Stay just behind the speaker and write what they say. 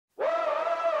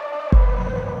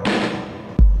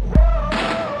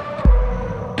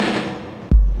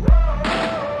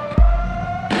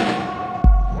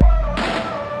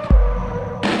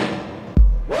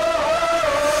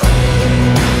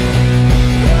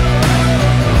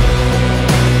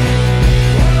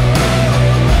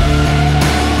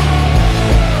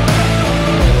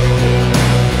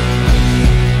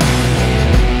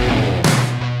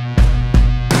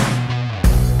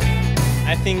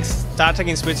StarTech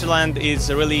in Switzerland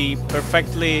is really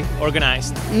perfectly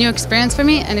organized. New experience for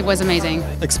me and it was amazing.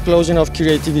 Explosion of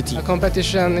creativity. A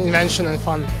competition, invention and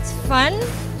fun. It's fun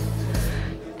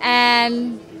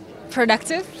and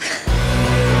productive.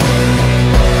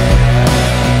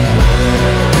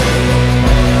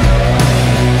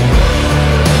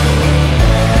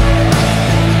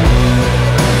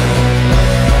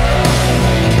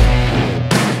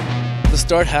 The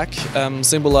Start Hack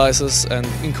symbolizes and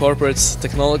incorporates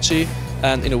technology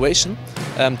and innovation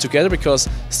together, because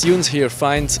students here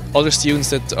find other students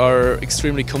that are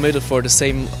extremely committed for the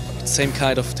same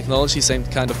kind of technology, same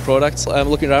kind of products.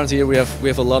 Looking around here, we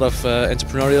have a lot of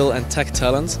entrepreneurial and tech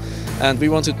talent, and we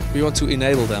want to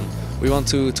enable them. We want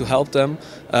to help them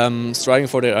striving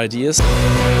for their ideas.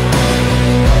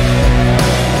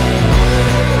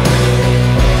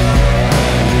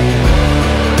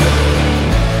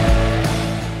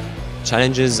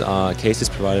 Challenges are cases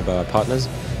provided by our partners,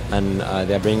 and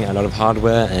they're bringing a lot of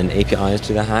hardware and APIs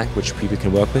to the hack which people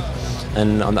can work with.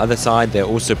 And on the other side, they're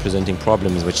also presenting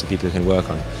problems which the people can work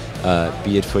on,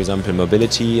 be it, for example,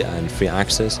 mobility and free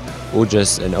access, or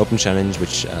just an open challenge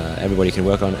which everybody can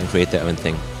work on and create their own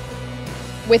thing.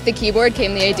 With the keyboard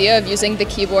came the idea of using the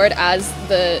keyboard as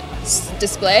the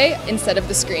display instead of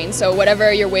the screen. So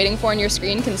whatever you're waiting for on your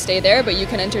screen can stay there, but you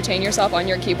can entertain yourself on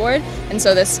your keyboard. And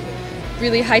so this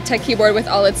really high-tech keyboard with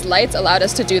all its lights allowed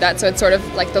us to do that. So it's sort of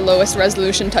like the lowest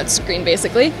resolution touch screen,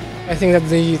 basically. I think that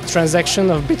the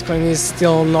transaction of Bitcoin is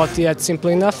still not yet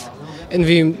simple enough, and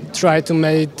we try to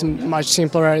make it much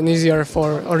simpler and easier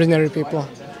for ordinary people.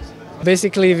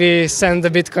 Basically, we send the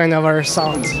Bitcoin over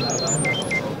sound.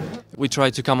 We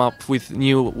try to come up with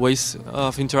new ways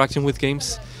of interacting with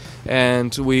games,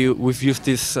 and we've used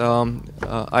this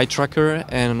eye tracker,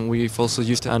 and we've also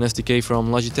used an SDK from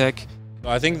Logitech.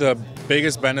 I think the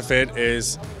biggest benefit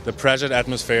is the pressured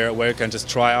atmosphere where you can just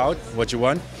try out what you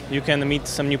want. You can meet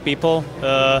some new people,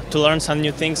 to learn some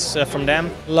new things from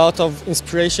them. A lot of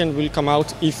inspiration will come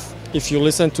out if you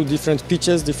listen to different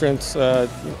pitches, different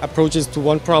approaches to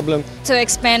one problem. To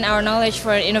expand our knowledge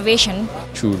for innovation.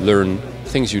 To learn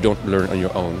things you don't learn on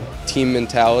your own. Team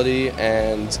mentality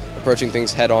and approaching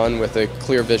things head on with a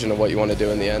clear vision of what you want to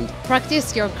do in the end.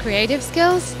 Practice your creative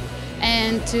skills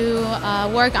and to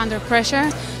work under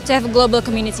pressure. To have a global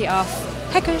community of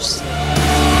hackers.